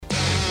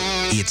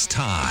It's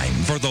time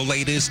for the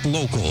latest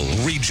local,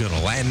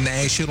 regional, and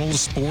national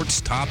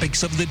sports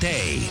topics of the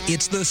day.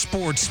 It's the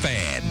Sports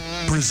Fan,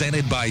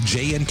 presented by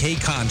J&K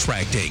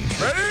Contracting.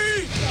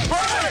 Ready?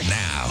 Break!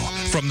 Now,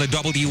 from the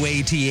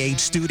WATH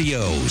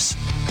studios,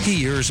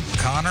 here's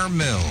Connor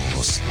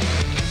Mills.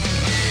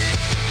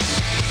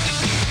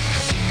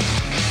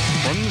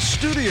 From the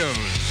studios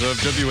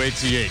of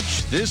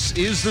WATH, this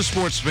is the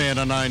Sports Fan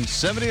on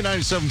 970 and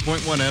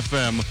 97.1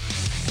 FM.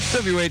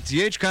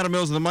 WATH, Connor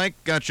Mills on the mic.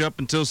 Got you up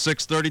until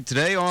 6:30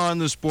 today on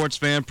the Sports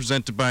Fan,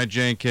 presented by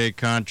J&K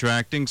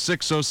Contracting.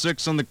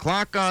 6:06 on the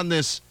clock on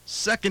this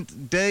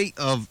second day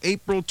of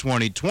April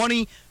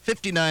 2020.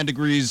 59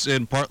 degrees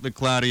and partly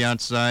cloudy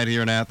outside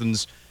here in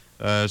Athens.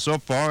 So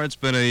far, it's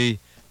been a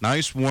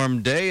nice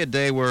warm day, a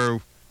day where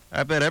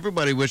I bet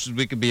everybody wishes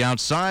we could be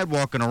outside,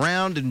 walking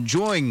around,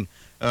 enjoying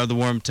the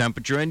warm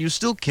temperature. And you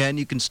still can.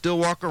 You can still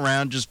walk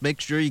around. Just make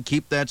sure you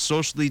keep that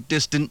socially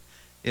distant,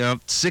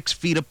 6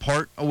 feet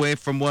apart away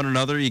from one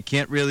another. You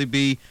can't really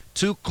be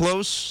too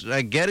close.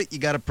 I get it. You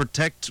got to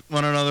protect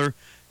one another.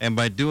 And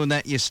by doing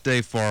that, you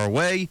stay far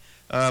away.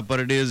 But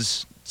it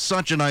is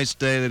such a nice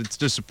day that it's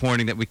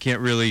disappointing that we can't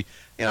really,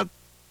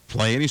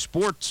 play any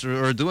sports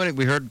or do anything.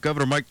 We heard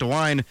Governor Mike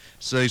DeWine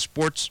say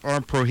sports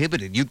are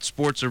prohibited. Youth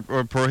sports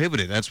are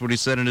prohibited. That's what he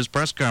said in his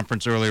press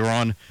conference earlier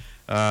on.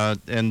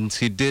 And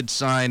he did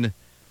sign,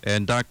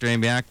 and Dr.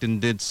 Amy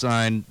Acton did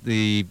sign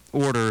the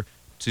order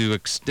to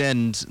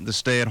extend the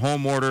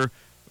stay-at-home order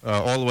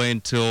all the way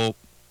until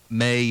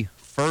May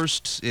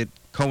 1st. It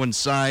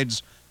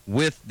coincides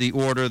with the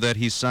order that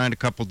he signed a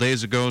couple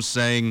days ago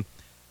saying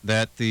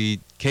that the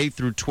K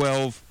through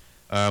 12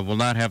 will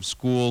not have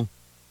school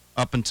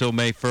up until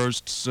May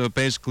 1st. So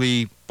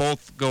basically,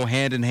 both go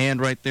hand in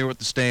hand right there with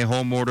the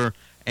stay-at-home order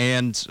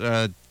and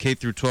K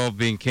through 12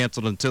 being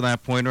canceled until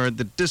that point, or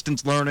the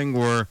distance learning,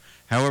 or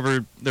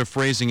however they're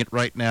phrasing it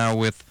right now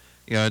with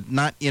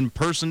not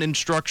in-person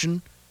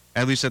instruction,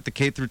 at least at the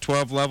K through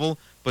 12 level,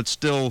 but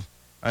still,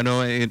 I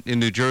know in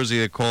New Jersey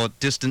they call it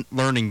distant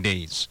learning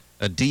days,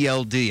 a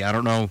DLD. I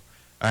don't know.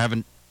 I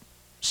haven't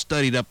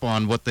studied up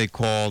on what they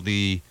call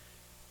the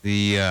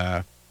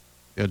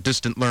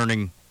distant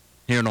learning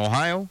here in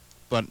Ohio,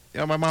 but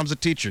my mom's a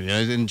teacher,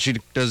 and she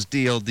does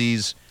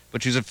DLDs,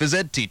 but she's a phys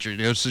ed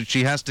teacher, so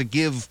she has to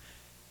give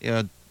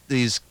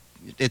these.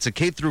 It's a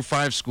K through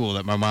 5 school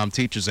that my mom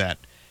teaches at,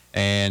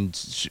 and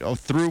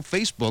through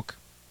Facebook,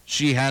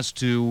 she has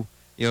to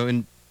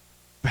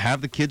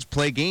have the kids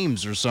play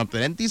games or something.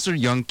 And these are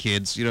young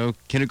kids,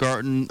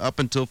 kindergarten up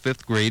until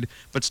 5th grade,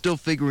 but still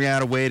figuring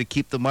out a way to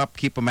keep them up,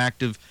 keep them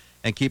active,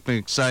 and keep them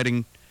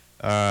exciting,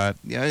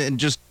 and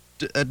just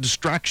a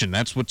distraction.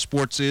 That's what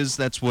sports is.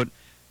 That's what,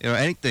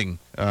 anything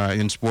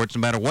in sports,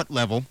 no matter what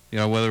level,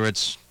 whether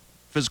it's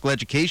physical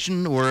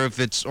education or if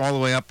it's all the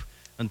way up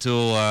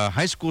until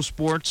high school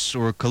sports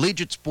or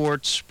collegiate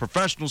sports,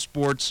 professional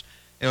sports,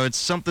 it's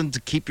something to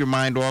keep your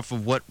mind off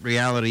of what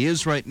reality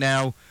is right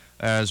now,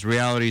 as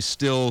reality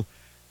still,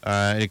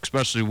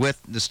 especially with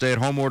the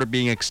stay-at-home order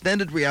being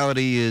extended,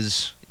 reality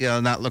is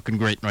not looking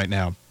great right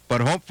now.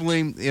 But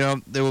hopefully,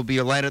 there will be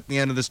a light at the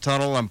end of this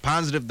tunnel. I'm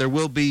positive there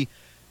will be.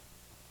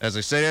 As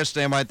I said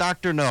yesterday, my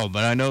doctor, no,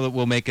 but I know that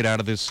we'll make it out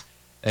of this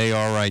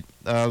all right.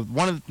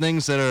 One of the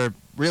things that are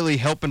really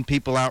helping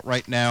people out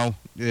right now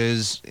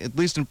is, at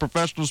least in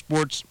professional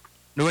sports,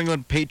 New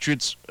England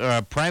Patriots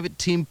private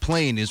team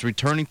plane is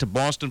returning to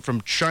Boston from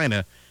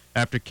China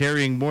after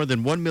carrying more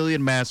than 1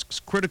 million masks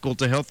critical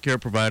to healthcare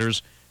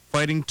providers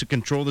fighting to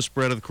control the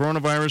spread of the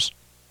coronavirus.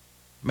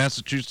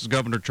 Massachusetts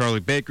Governor Charlie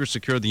Baker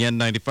secured the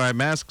N95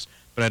 masks,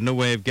 but had no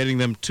way of getting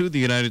them to the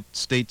United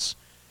States.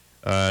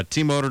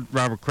 Team owner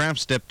Robert Kraft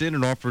stepped in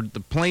and offered the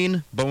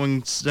plane,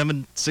 Boeing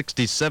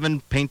 767,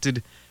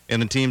 painted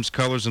in the team's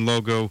colors and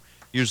logo,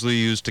 usually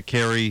used to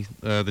carry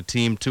the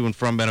team to and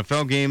from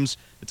NFL games.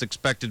 It's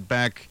expected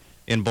back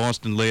in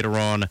Boston later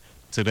on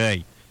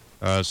today.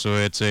 So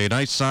it's a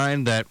nice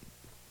sign that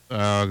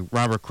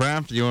Robert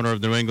Kraft, the owner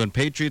of the New England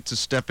Patriots, is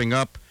stepping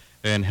up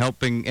and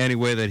helping any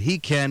way that he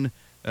can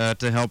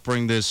to help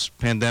bring this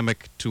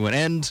pandemic to an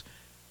end,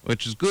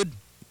 which is good.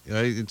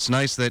 It's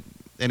nice that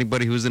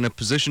anybody who's in a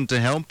position to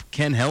help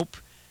can help.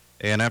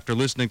 And after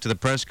listening to the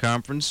press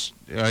conference,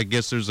 I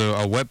guess there's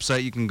a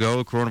website you can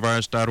go,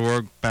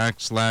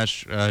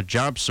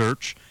 coronavirus.org/job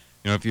search.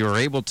 If you are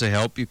able to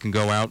help, you can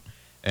go out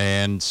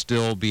and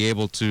still be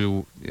able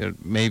to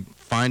maybe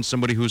find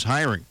somebody who's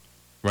hiring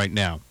right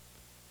now.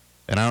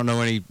 And I don't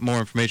know any more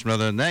information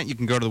other than that. You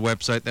can go to the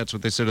website. That's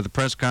what they said at the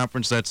press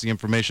conference. That's the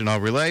information I'll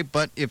relay.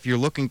 But if you're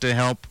looking to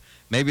help,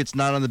 maybe it's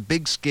not on the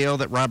big scale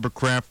that Robert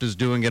Kraft is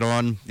doing it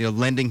on,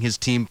 lending his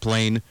team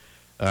plane.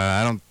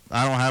 I don't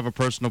have a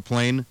personal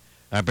plane.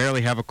 I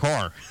barely have a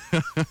car.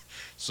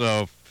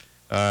 So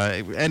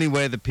any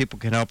way that people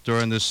can help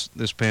during this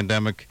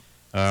pandemic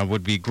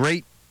would be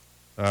great.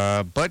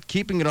 But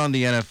keeping it on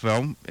the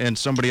NFL and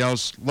somebody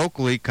else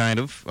locally, kind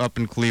of up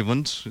in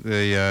Cleveland,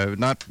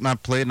 not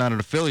an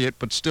affiliate,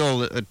 but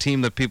still a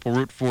team that people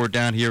root for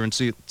down here in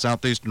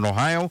southeastern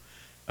Ohio.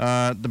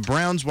 The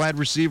Browns wide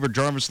receiver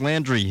Jarvis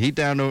Landry, he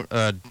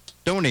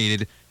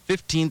donated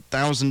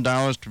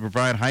 $15,000 to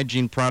provide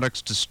hygiene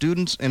products to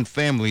students and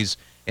families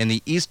in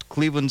the East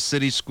Cleveland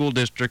City School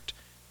District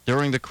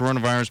during the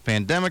coronavirus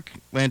pandemic.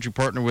 Landry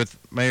partnered with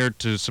Mayor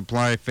to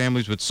supply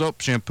families with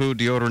soap, shampoo,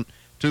 deodorant,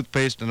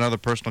 toothpaste, and other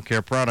personal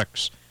care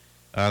products.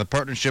 The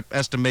partnership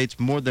estimates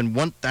more than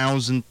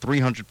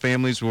 1,300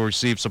 families will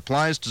receive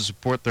supplies to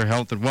support their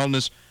health and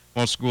wellness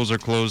while schools are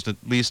closed at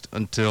least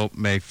until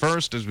May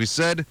 1st. As we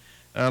said,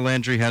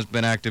 Landry has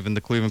been active in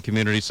the Cleveland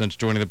community since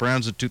joining the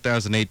Browns in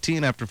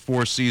 2018 after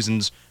 4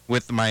 seasons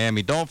with the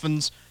Miami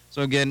Dolphins.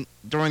 So again,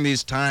 during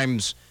these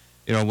times,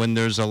 when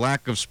there's a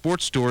lack of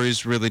sports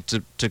stories really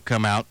to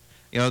come out,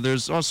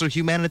 there's also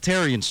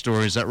humanitarian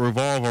stories that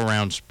revolve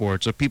around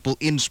sports, or people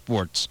in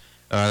sports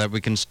that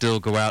we can still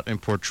go out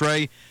and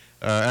portray.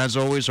 As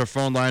always, our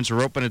phone lines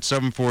are open at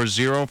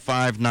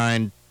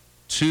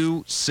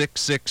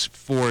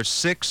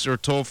 740-592-6646 or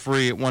toll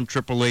free at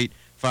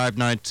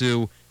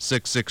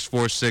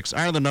 1-888-592-6646.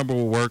 Either number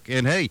will work.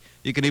 And, hey,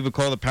 you can even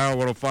call the Power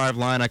 105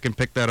 line. I can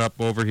pick that up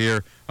over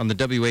here on the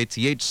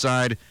WATH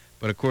side.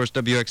 But, of course,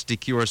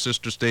 WXTQ, our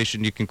sister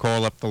station, you can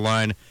call up the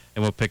line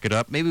and we'll pick it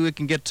up. Maybe we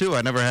can get 2.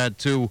 I never had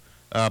 2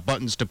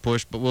 buttons to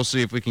push, but we'll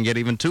see if we can get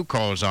even 2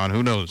 callers on.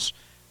 Who knows?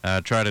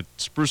 Try to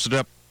spruce it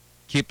up.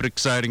 Keep it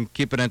exciting,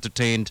 keep it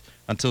entertained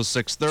until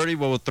 6:30.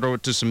 We'll throw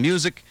it to some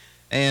music.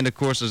 And, of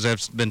course, as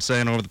I've been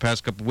saying over the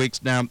past couple of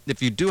weeks now, if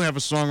you do have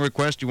a song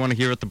request you want to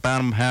hear at the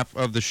bottom half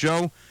of the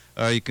show,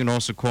 you can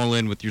also call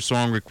in with your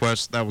song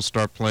request. That will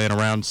start playing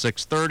around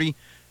 6:30.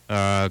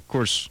 Of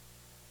course,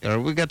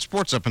 we got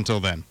sports up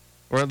until then,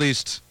 or at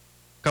least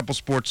a couple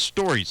sports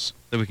stories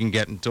that we can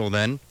get until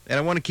then. And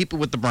I want to keep it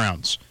with the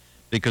Browns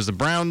because the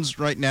Browns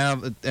right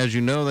now, as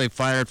you know, they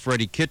fired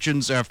Freddie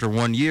Kitchens after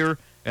 1 year.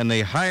 And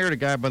they hired a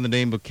guy by the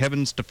name of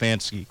Kevin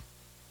Stefanski.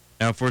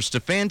 Now, for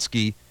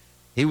Stefanski,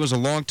 he was a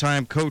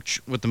longtime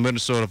coach with the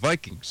Minnesota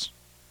Vikings.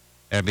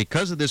 And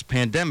because of this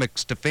pandemic,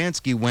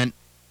 Stefanski went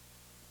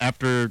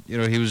after,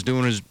 he was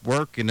doing his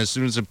work, and as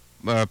soon as the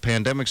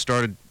pandemic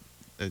started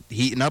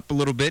heating up a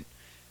little bit,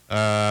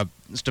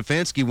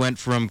 Stefanski went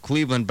from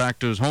Cleveland back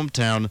to his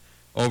hometown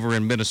over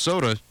in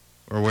Minnesota,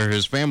 or where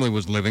his family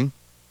was living.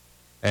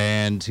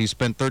 And he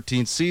spent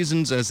 13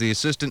 seasons as the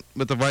assistant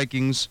with the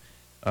Vikings.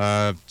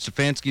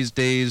 Stefanski's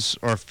days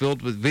are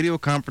filled with video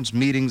conference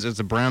meetings as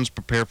the Browns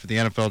prepare for the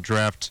NFL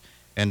draft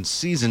and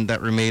season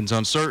that remains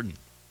uncertain.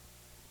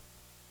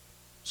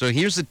 So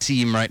here's a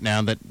team right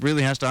now that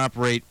really has to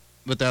operate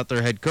without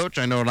their head coach.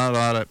 I know not a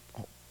lot of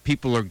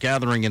people are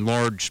gathering in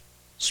large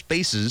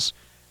spaces.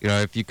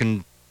 If you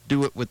can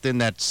do it within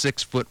that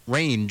 6-foot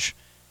range,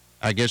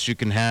 I guess you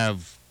can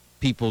have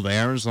people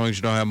there as long as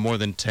you don't have more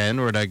than 10,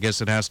 or I guess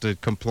it has to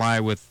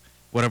comply with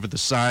whatever the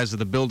size of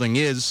the building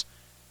is.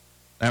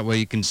 That way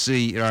you can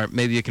see,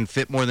 maybe you can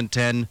fit more than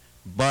 10,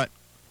 but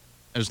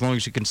as long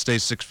as you can stay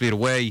 6 feet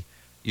away,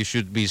 you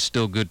should be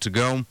still good to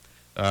go.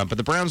 But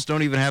the Browns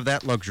don't even have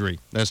that luxury.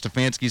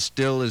 Stefanski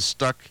still is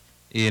stuck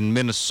in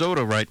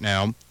Minnesota right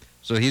now,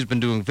 so he's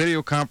been doing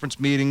video conference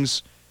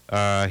meetings.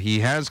 He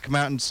has come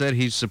out and said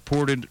he's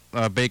supported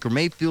Baker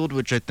Mayfield,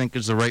 which I think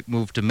is the right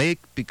move to make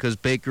because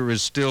Baker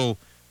is still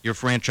your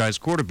franchise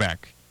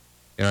quarterback.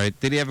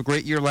 Did he have a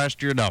great year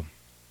last year? No.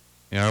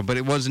 But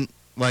it wasn't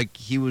like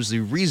he was the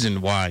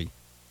reason why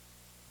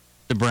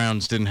the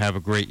Browns didn't have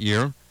a great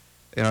year.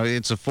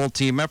 It's a full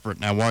team effort.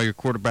 Now, while your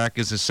quarterback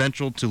is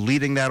essential to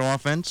leading that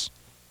offense,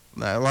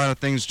 a lot of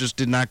things just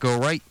did not go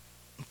right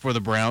for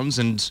the Browns,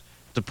 and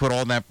to put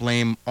all that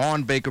blame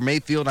on Baker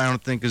Mayfield, I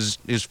don't think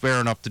is fair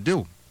enough to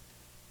do.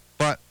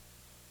 But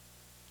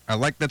I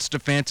like that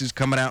Stefanski's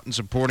coming out and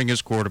supporting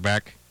his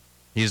quarterback.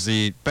 He's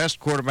the best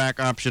quarterback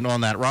option on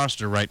that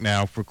roster right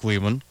now for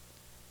Cleveland,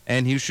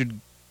 and he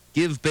should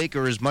give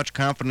Baker as much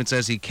confidence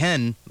as he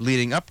can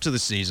leading up to the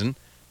season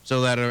so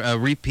that a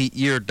repeat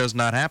year does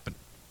not happen.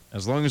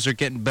 As long as they're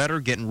getting better,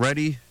 getting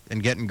ready,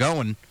 and getting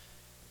going,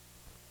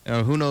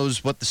 who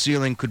knows what the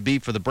ceiling could be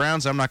for the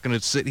Browns. I'm not going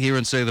to sit here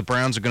and say the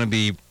Browns are going to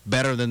be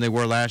better than they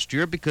were last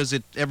year because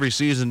every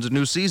season's a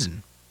new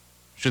season.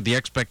 Should the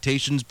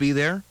expectations be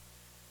there?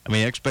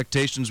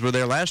 Expectations were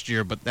there last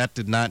year, but that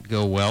did not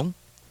go well.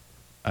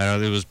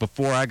 It was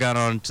before I got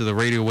onto the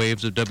radio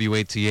waves of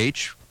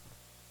WATH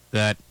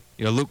that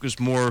Lucas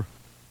Moore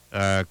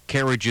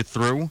carried you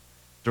through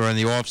during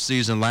the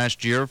offseason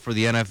last year for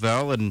the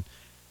NFL, and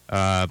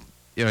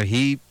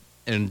he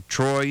and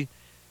Troy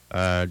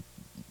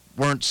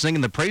weren't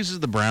singing the praises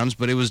of the Browns,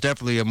 but it was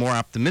definitely a more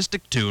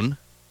optimistic tune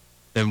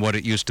than what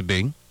it used to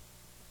be.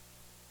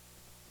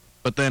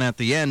 But then at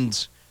the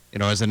end,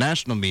 as a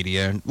national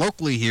media,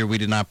 locally here, we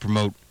did not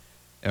promote,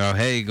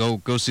 hey,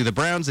 go see the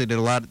Browns. They did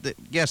a lot.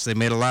 Yes, they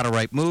made a lot of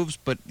right moves,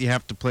 but you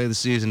have to play the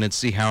season and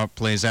see how it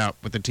plays out.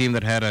 With a team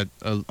that had a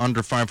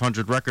under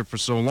 500 record for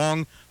so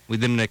long, we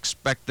didn't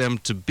expect them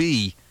to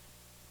be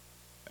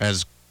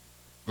as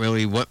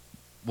really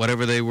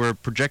whatever they were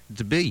projected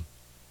to be.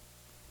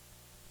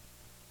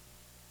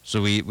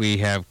 So we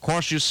have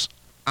cautious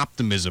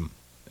optimism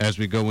as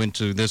we go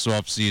into this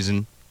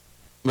offseason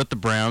with the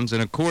Browns.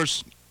 And, of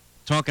course,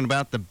 talking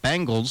about the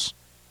Bengals,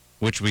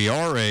 which we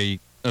are a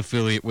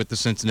affiliate with the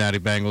Cincinnati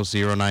Bengals,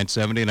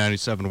 0970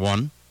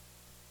 97.1.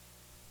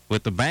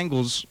 With the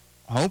Bengals,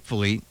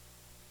 hopefully,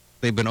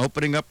 they've been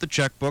opening up the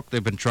checkbook.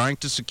 They've been trying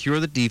to secure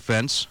the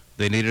defense.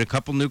 They needed a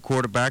couple new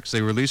quarterbacks.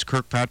 They released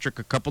Kirkpatrick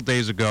a couple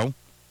days ago.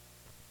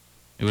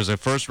 It was a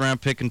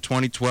first-round pick in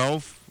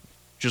 2012.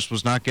 Just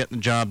was not getting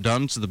the job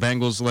done, so the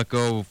Bengals let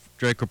go of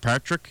Dre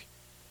Kirkpatrick.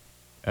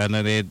 And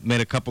then they had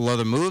made a couple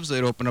other moves.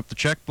 They'd open up the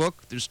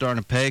checkbook. They're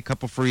starting to pay a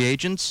couple free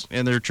agents,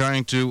 and they're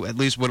trying to, at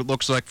least what it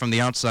looks like from the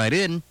outside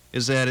in,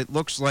 is that it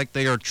looks like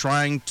they are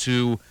trying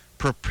to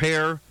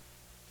prepare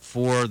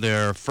for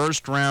their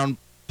first-round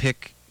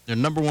pick, their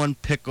number one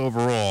pick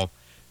overall,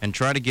 and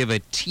try to give a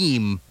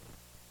team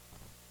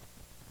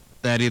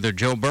that either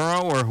Joe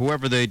Burrow or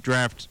whoever they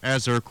draft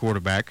as their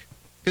quarterback.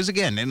 Because,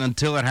 again, and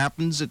until it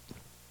happens,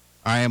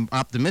 I am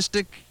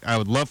optimistic. I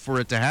would love for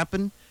it to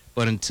happen.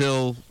 But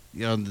until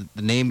the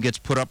name gets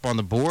put up on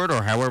the board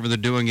or however they're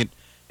doing it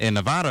in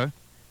Nevada,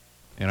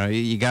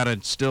 you got to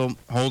still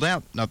hold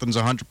out. Nothing's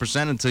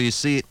 100% until you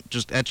see it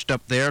just etched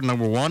up there,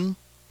 number one.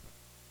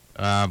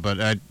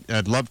 But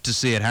I'd love to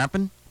see it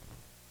happen.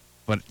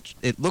 But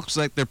it looks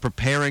like they're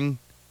preparing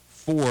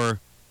for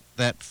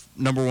that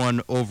number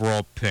one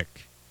overall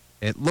pick.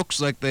 It looks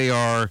like they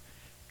are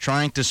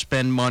trying to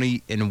spend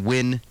money and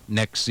win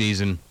next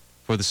season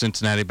for the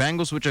Cincinnati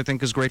Bengals, which I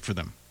think is great for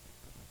them.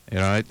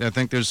 I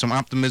think there's some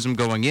optimism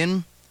going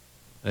in.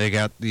 They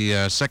got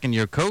the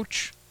second-year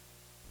coach,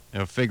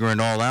 figuring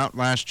it all out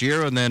last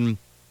year, and then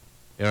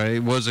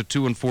it was a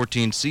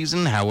 2-14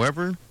 season.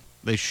 However,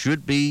 they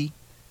should be,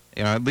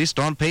 at least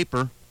on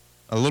paper,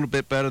 a little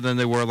bit better than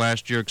they were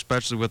last year,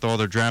 especially with all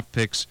their draft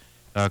picks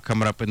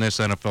coming up in this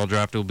NFL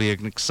draft. It will be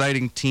an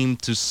exciting team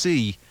to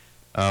see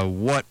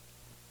what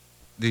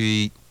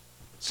the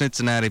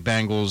Cincinnati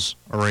Bengals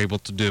are able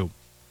to do.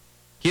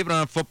 Keeping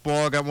on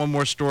football, I got one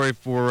more story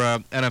for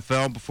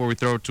NFL before we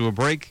throw it to a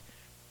break.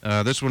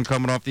 This one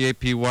coming off the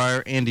AP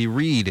Wire. Andy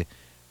Reid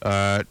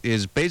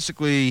is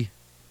basically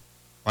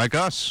like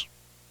us.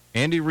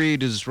 Andy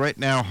Reid is right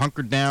now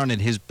hunkered down in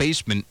his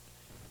basement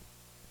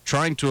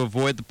trying to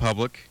avoid the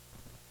public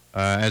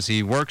as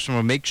he works from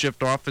a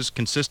makeshift office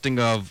consisting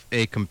of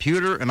a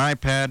computer, an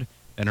iPad,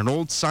 and an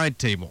old side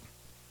table.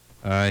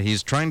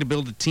 He's trying to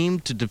build a team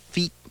to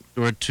defeat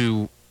or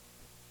to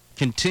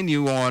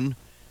continue on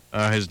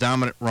his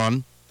dominant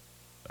run.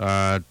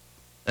 A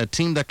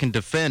team that can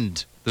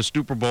defend the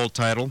Super Bowl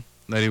title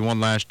that he won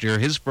last year,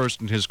 his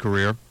first in his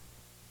career.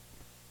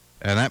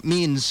 And that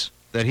means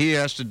that he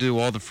has to do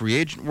all the free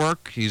agent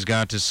work. He's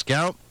got to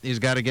scout. He's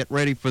got to get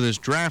ready for this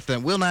draft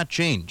that will not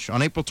change.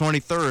 On April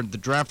 23rd, the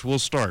draft will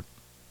start.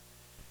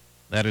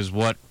 That is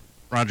what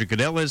Roger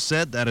Goodell has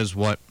said. That is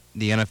what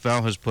the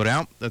NFL has put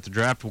out, that the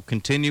draft will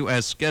continue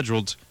as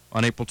scheduled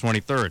on April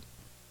 23rd,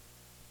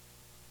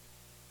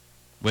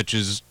 which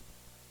is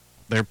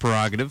their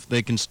prerogative.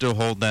 They can still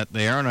hold that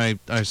there, and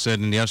I said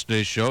in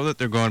yesterday's show that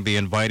they're going to be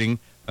inviting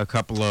a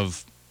couple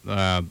of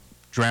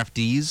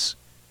draftees.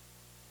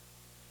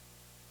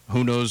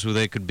 Who knows who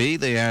they could be?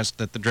 They asked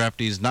that the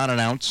draftees not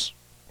announce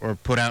or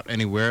put out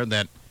anywhere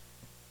that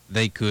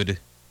they could,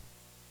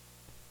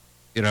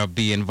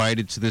 be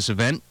invited to this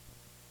event.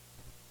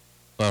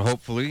 But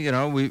hopefully,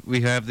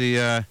 we have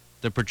the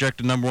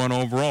projected number one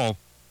overall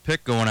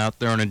pick going out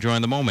there and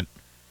enjoying the moment.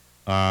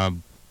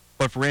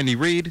 But for Andy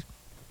Reid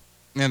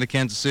and the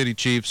Kansas City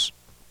Chiefs,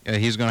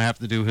 he's going to have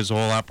to do his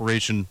whole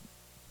operation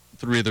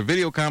through either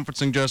video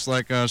conferencing just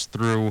like us,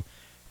 through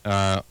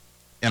an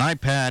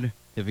iPad,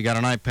 if you got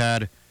an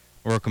iPad,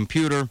 or a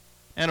computer,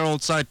 and an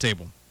old side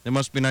table. It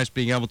must be nice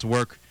being able to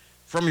work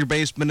from your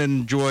basement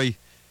and enjoy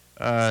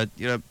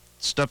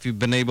stuff you've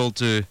been able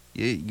to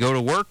go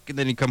to work, and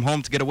then you come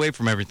home to get away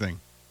from everything.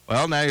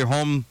 Well, now you're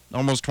home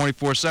almost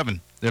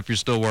 24/7 if you're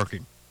still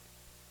working,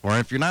 or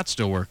if you're not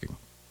still working.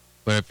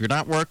 But if you're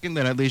not working,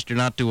 then at least you're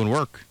not doing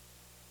work.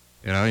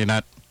 You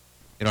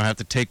don't have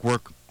to take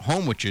work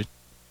home with you.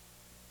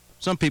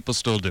 Some people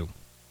still do.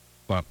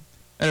 But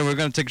anyway, we're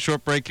going to take a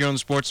short break here on the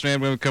Sports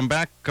Fan. When we come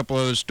back, a couple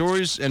other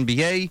stories.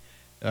 NBA,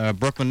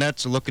 Brooklyn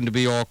Nets are looking to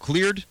be all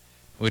cleared,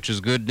 which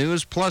is good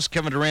news. Plus,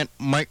 Kevin Durant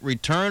might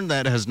return.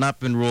 That has not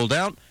been ruled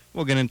out.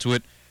 We'll get into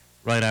it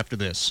right after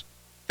this.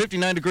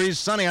 59 degrees,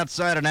 sunny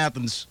outside in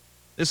Athens.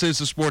 This is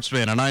the Sports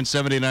Fan on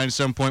 970,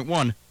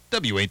 97.1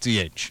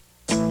 WATH.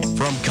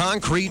 From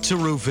concrete to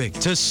roofing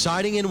to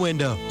siding and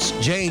windows,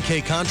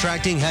 J&K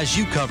Contracting has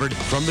you covered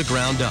from the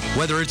ground up.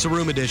 Whether it's a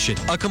room addition,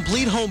 a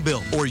complete home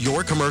build, or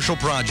your commercial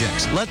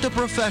projects, let the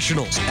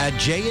professionals at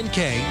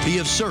J&K be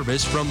of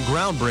service from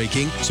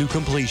groundbreaking to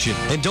completion.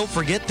 And don't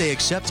forget they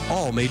accept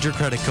all major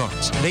credit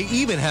cards. They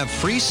even have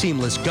free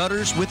seamless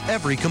gutters with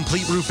every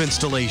complete roof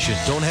installation.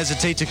 Don't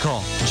hesitate to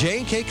call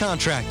J&K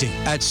Contracting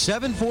at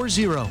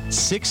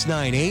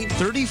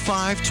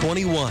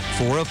 740-698-3521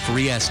 for a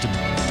free estimate.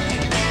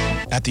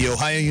 At The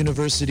Ohio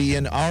University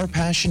Inn, our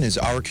passion is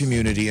our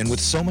community, and with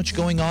so much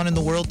going on in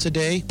the world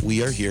today,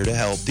 we are here to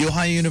help. The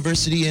Ohio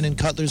University Inn and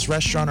Cutler's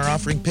Restaurant are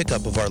offering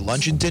pickup of our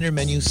lunch and dinner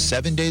menu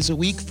 7 days a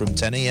week from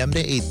 10 a.m.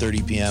 to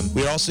 8:30 p.m.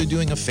 We are also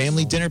doing a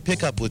family dinner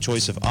pickup with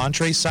choice of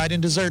entree, side,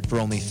 and dessert for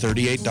only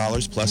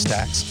 $38 plus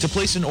tax. To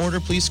place an order,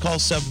 please call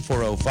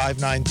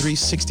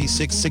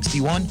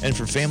 740-593-6661, and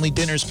for family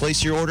dinners,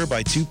 place your order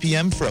by 2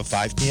 p.m. for a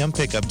 5 p.m.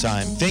 pickup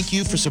time. Thank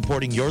you for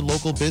supporting your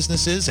local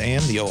businesses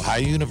and the Ohio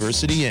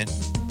University Inn.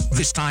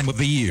 This time of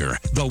the year,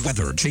 the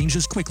weather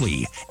changes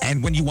quickly,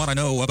 and when you want to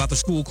know about the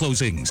school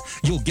closings,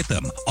 you'll get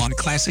them on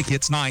Classic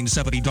Hits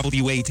 970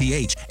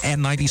 WATH and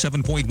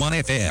 97.1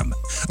 FM.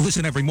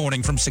 Listen every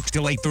morning from 6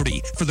 till 8:30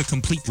 for the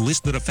complete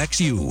list that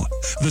affects you.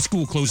 The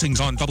school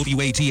closings on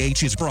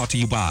WATH is brought to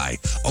you by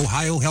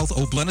Ohio Health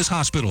O'Bleness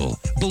Hospital.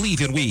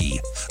 Believe in we.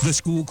 The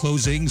school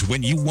closings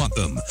when you want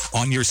them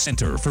on your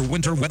Center for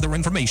Winter Weather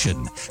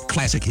Information.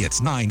 Classic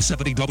Hits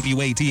 970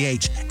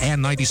 WATH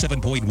and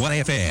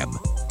 97.1 FM.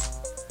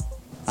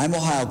 I'm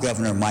Ohio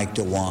Governor Mike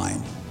DeWine.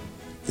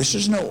 This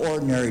is no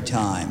ordinary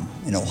time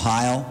in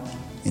Ohio,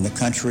 in the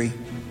country,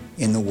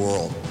 in the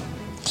world.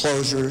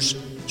 Closures,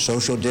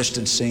 social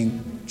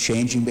distancing,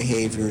 changing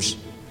behaviors,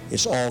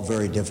 it's all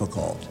very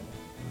difficult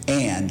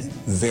and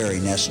very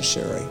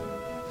necessary.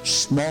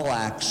 Small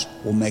acts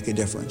will make a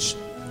difference.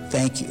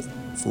 Thank you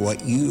for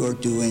what you are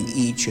doing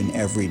each and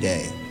every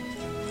day.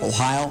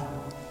 Ohio,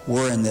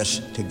 we're in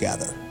this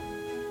together.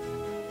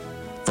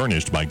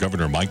 Furnished by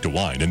Governor Mike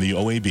DeWine and the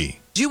OAB.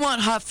 Do you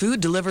want hot food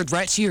delivered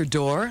right to your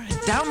door?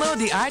 Download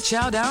the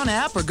iChowdown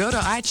app or go to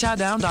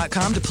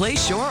iChowdown.com to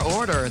place your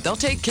order. They'll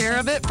take care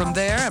of it from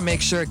there and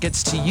make sure it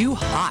gets to you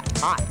hot.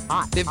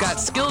 They've got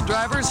skilled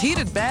drivers,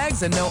 heated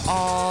bags, and know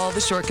all the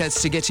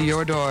shortcuts to get to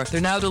your door. They're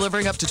now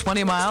delivering up to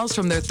 20 miles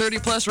from their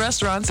 30-plus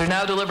restaurants. If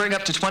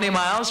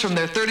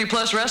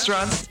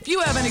you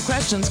have any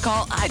questions,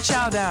 call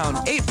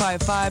iChowdown,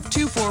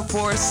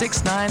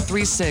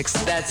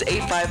 855-244-6936. That's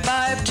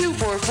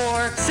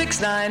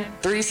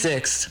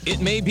 855-244-6936.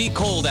 It may be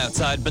cold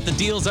outside, but the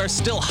deals are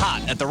still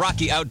hot at the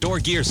Rocky Outdoor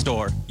Gear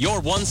Store, your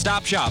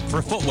one-stop shop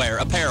for footwear,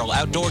 apparel,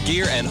 outdoor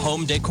gear, and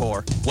home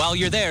decor. While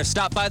you're there,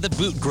 stop by the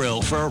Boot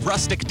Grill for a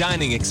rustic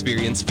dining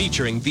experience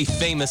featuring the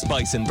famous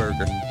bison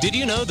burger. Did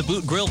you know the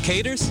Boot Grill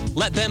caters?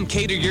 Let them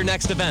cater your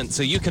next event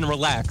so you can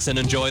relax and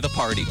enjoy the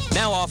party.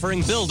 Now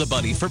offering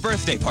Build-A-Buddy for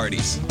birthday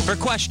parties. For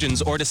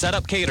questions or to set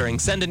up catering,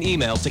 send an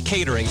email to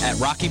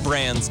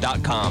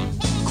catering@rockybrands.com.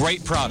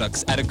 Great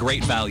products at a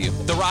great value.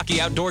 The Rocky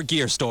Outdoor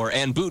Gear Store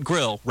and Boot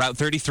Grill, Route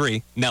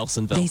 33,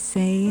 Nelsonville. They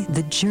say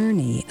the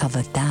journey of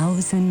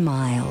 1,000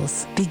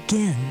 miles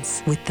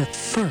begins with the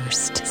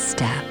first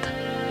step.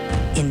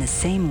 In the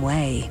same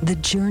way, the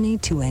journey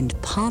to end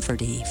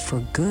poverty for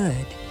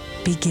good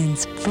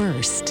begins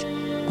first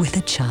with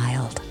a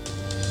child.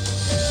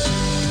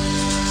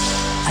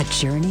 A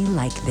journey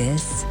like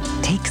this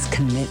takes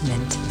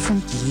commitment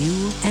from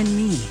you and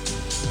me.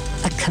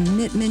 A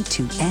commitment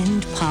to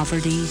end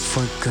poverty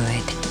for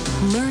good.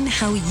 Learn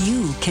how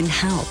you can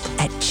help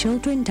at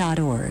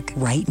children.org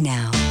right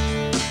now.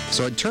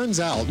 So it turns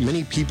out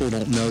many people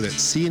don't know that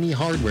C&E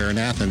Hardware in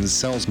Athens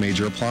sells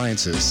major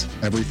appliances.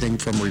 Everything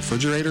from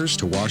refrigerators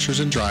to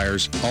washers and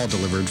dryers, all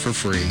delivered for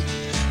free.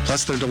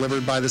 Plus, they're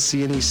delivered by the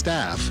C&E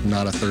staff,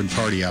 not a third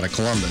party out of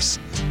Columbus.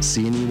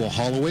 C&E will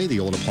haul away the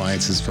old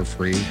appliances for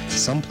free.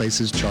 Some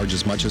places charge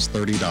as much as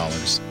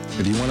 $30.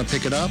 If you want to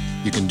pick it up,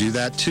 you can do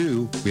that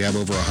too. We have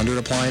over 100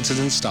 appliances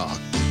in stock.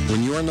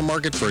 When you're in the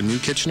market for a new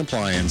kitchen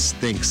appliance,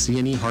 think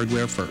C&E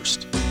Hardware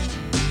first.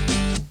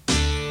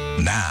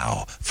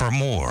 Now, for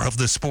more of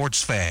The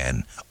Sports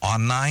Fan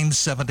on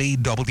 970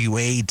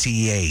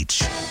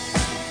 WATH.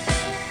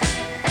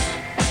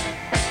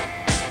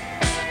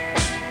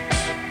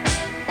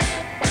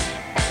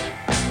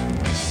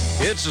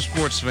 It's The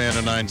Sports Fan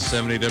on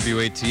 970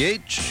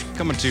 WATH,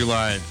 coming to you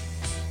live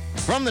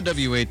from the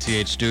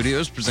WATH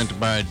studios, presented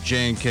by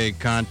J&K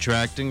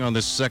Contracting on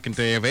this second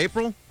day of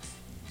April.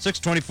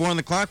 6:24 on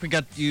the clock. We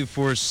got you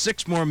for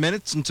 6 more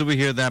minutes until we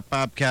hear that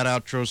Bobcat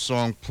outro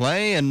song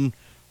play, and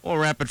we'll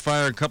rapid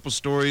fire a couple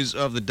stories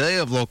of the day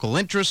of local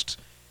interest.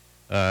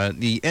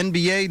 The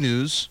NBA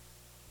news.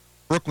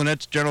 Brooklyn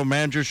Nets general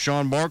manager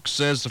Sean Marks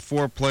says the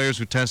 4 players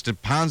who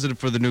tested positive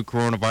for the new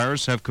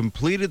coronavirus have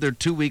completed their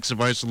 2 weeks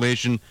of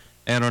isolation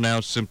and are now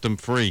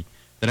symptom-free.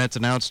 The Nets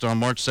announced on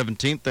March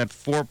 17th that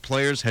 4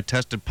 players had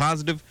tested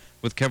positive,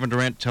 with Kevin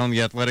Durant telling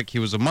The Athletic he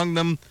was among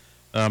them.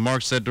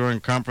 Marks said during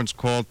a conference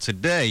call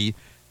today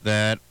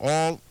that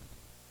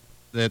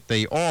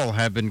they all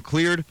have been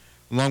cleared,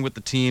 along with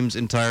the team's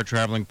entire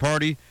traveling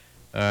party.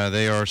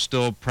 They are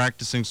still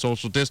practicing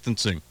social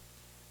distancing.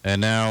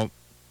 And now,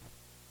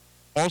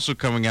 also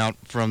coming out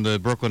from the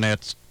Brooklyn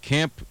Nets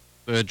camp,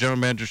 general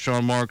manager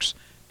Sean Marks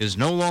is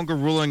no longer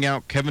ruling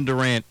out Kevin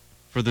Durant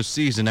for the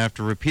season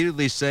after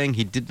repeatedly saying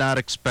he did not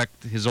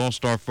expect his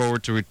all-star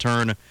forward to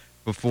return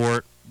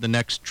before the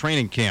next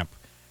training camp.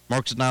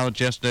 Marks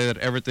acknowledged yesterday that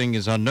everything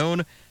is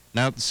unknown.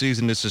 Now that the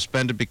season is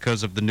suspended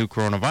because of the new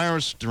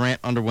coronavirus, Durant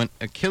underwent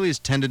Achilles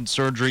tendon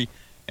surgery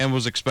and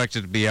was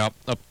expected to be out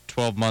up to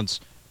 12 months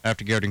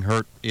after getting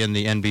hurt in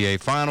the NBA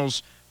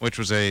Finals, which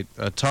was a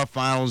tough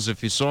finals.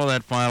 If you saw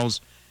that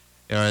finals,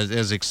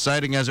 as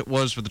exciting as it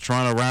was for the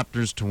Toronto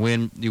Raptors to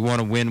win, you want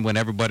to win when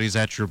everybody's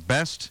at your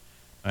best.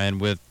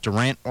 And with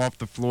Durant off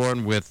the floor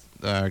and with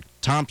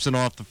Thompson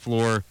off the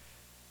floor,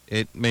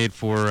 it made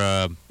for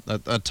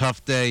a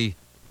tough day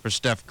for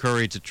Steph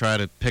Curry to try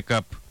to pick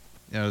up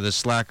the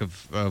slack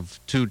of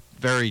two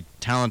very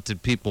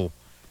talented people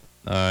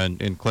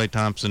in Klay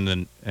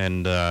Thompson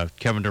and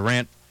Kevin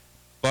Durant.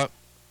 But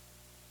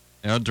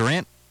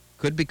Durant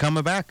could be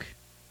coming back.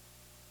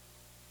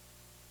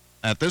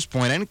 At this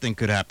point, anything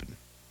could happen.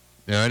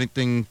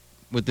 Anything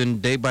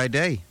within day by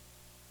day.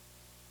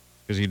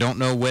 Because you don't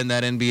know when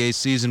that NBA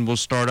season will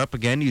start up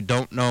again. You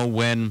don't know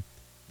when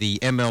the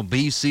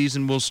MLB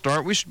season will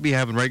start. We should be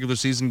having regular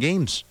season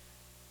games.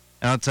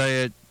 And I'll tell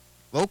you,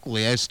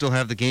 locally, I still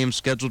have the games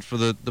scheduled for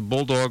the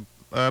Bulldog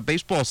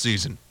baseball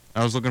season.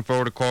 I was looking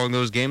forward to calling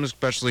those games,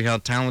 especially how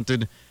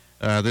talented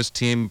this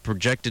team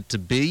projected to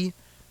be.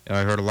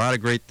 I heard a lot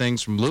of great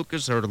things from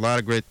Lucas. Heard a lot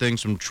of great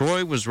things from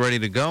Troy. Was ready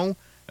to go.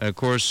 Of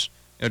course,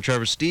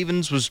 Trevor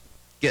Stevens was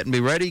getting me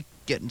ready,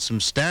 getting some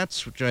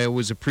stats, which I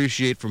always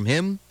appreciate from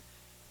him.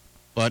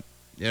 But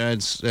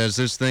as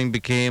this thing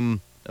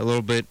became a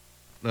little bit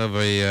of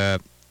a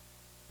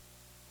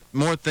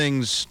more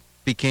things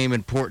became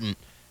important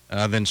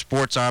than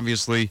sports,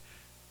 obviously,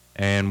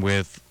 and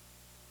with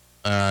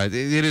it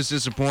is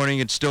disappointing.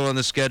 It's still on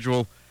the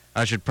schedule.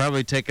 I should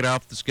probably take it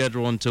off the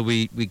schedule until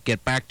we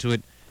get back to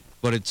it.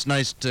 But it's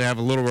nice to have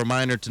a little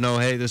reminder to know,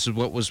 hey, this is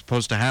what was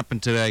supposed to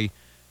happen today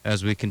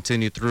as we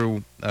continue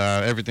through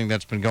everything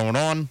that's been going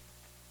on.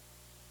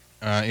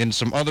 In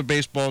some other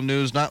baseball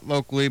news, not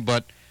locally,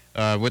 but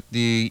with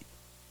the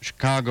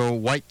Chicago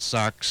White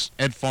Sox,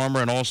 Ed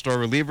Farmer, an all-star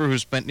reliever who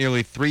spent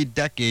nearly 3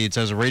 decades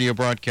as a radio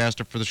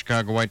broadcaster for the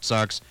Chicago White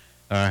Sox,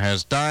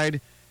 has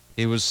died.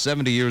 He was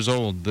 70 years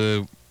old.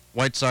 The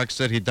White Sox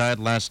said he died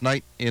last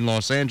night in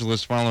Los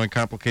Angeles following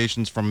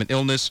complications from an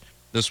illness.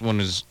 This one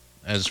is,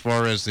 as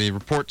far as the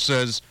report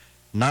says,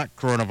 not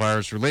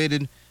coronavirus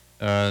related.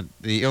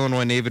 The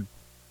Illinois native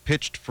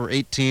pitched for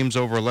 8 teams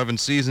over 11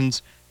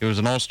 seasons. He was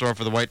an all-star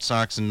for the White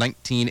Sox in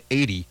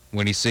 1980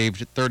 when he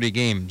saved 30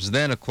 games,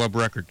 then a club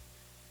record.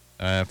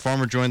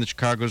 Farmer joined the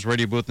Chicago's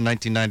radio booth in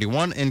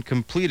 1991 and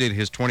completed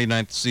his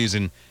 29th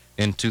season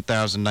in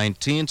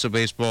 2019. So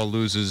baseball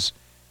loses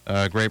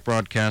a great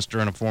broadcaster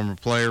and a former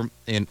player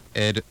in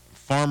Ed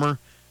Farmer.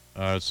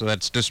 So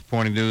that's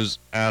disappointing news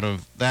out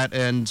of that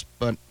end.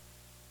 But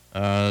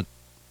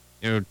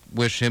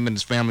wish him and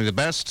his family the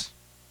best.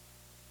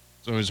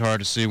 It's always hard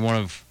to see one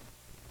of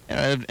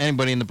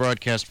anybody in the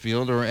broadcast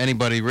field or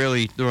anybody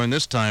really during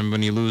this time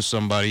when you lose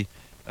somebody.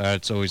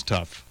 It's always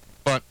tough.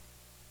 But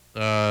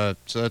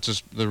so that's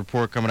just the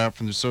report coming out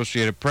from the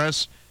Associated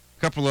Press.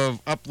 A couple of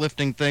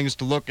uplifting things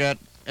to look at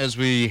as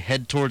we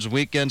head towards the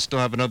weekend. Still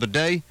have another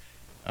day.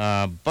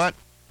 But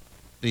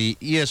the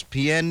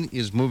ESPN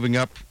is moving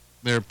up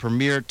their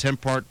premiere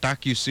 10-part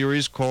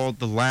docuseries called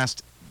The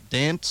Last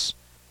Dance,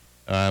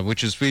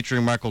 which is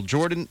featuring Michael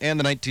Jordan and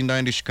the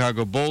 1990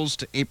 Chicago Bulls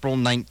to April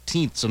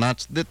 19th. So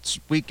not this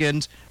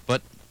weekend,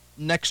 but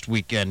next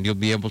weekend you'll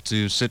be able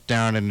to sit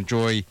down and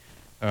enjoy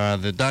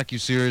the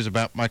docuseries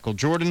about Michael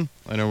Jordan.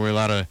 I know we're a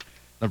lot of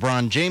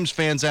LeBron James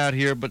fans out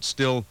here, but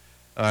still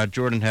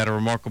Jordan had a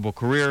remarkable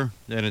career,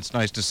 and it's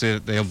nice to see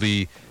that they'll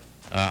be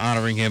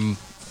honoring him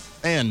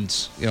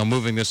and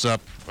moving this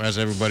up as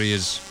everybody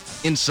is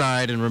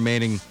inside and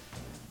remaining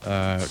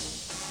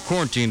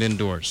quarantined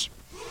indoors.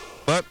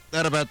 But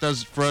that about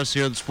does it for us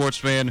here at the Sports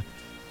Fan.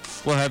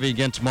 We'll have you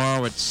again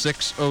tomorrow at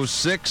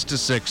 6:06 to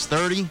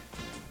 6:30.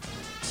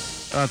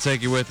 I'll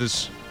take you with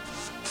us,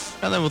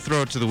 and then we'll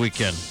throw it to the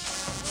weekend.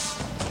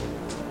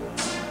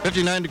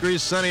 59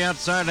 degrees sunny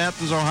outside in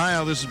Athens,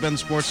 Ohio. This has been the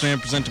Sports Fan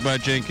presented by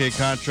J&K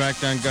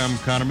Contract. I'm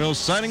Connor Mills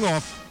signing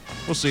off.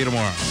 We'll see you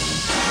tomorrow.